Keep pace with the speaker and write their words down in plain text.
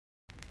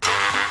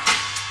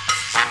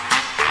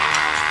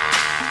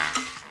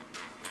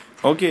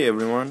Okay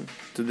everyone,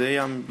 today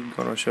I'm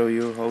gonna show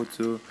you how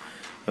to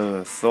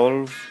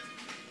solve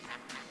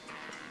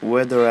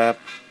weather app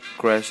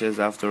crashes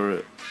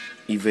after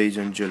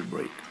Evasi0n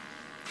Jailbreak.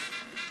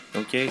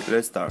 Okay,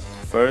 let's start.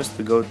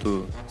 First go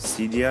to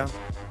Cydia.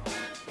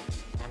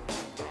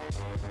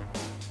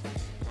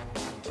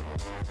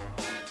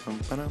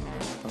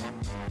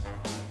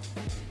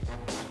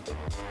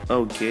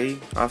 Okay,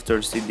 after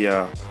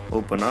Cydia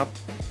open up,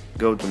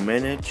 go to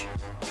Manage,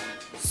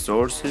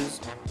 Sources,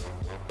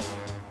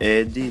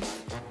 Edit,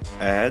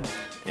 Add,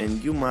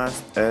 and you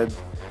must add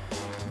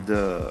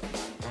the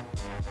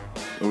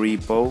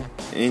repo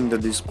in the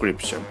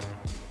description.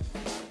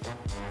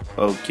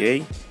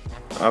 Okay,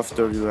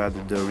 after you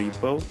add the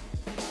repo,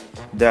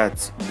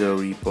 that's the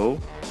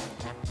repo.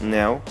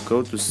 Now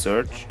go to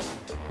search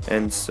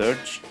and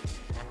search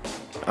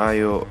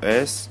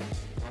iOS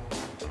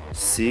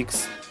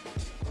 6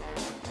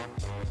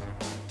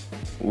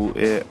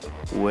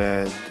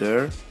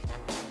 weather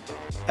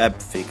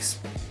app fix,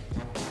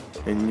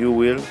 and you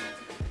will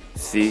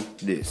see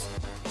this.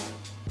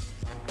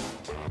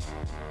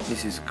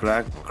 This is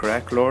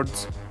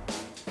cracklords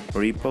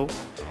repo,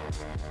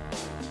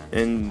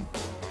 and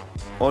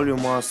all you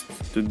must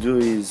to do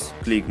is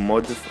click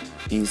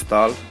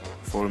install.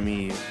 For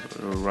me,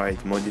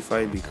 write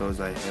modify because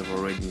I have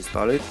already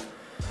installed it,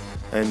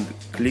 and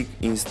click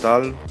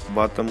install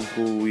button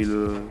who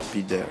will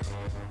be there.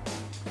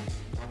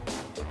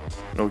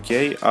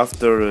 Okay,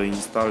 after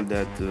install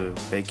that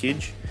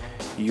package,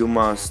 you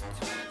must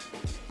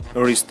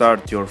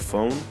restart your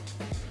phone,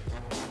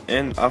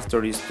 and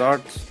after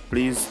restart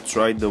please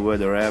try the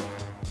weather app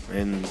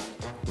and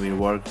will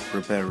work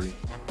properly.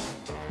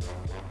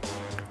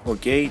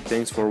 Okay,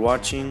 thanks for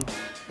watching.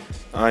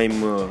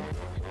 I'm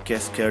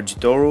Cascar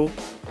Gitoro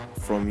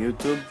from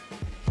YouTube.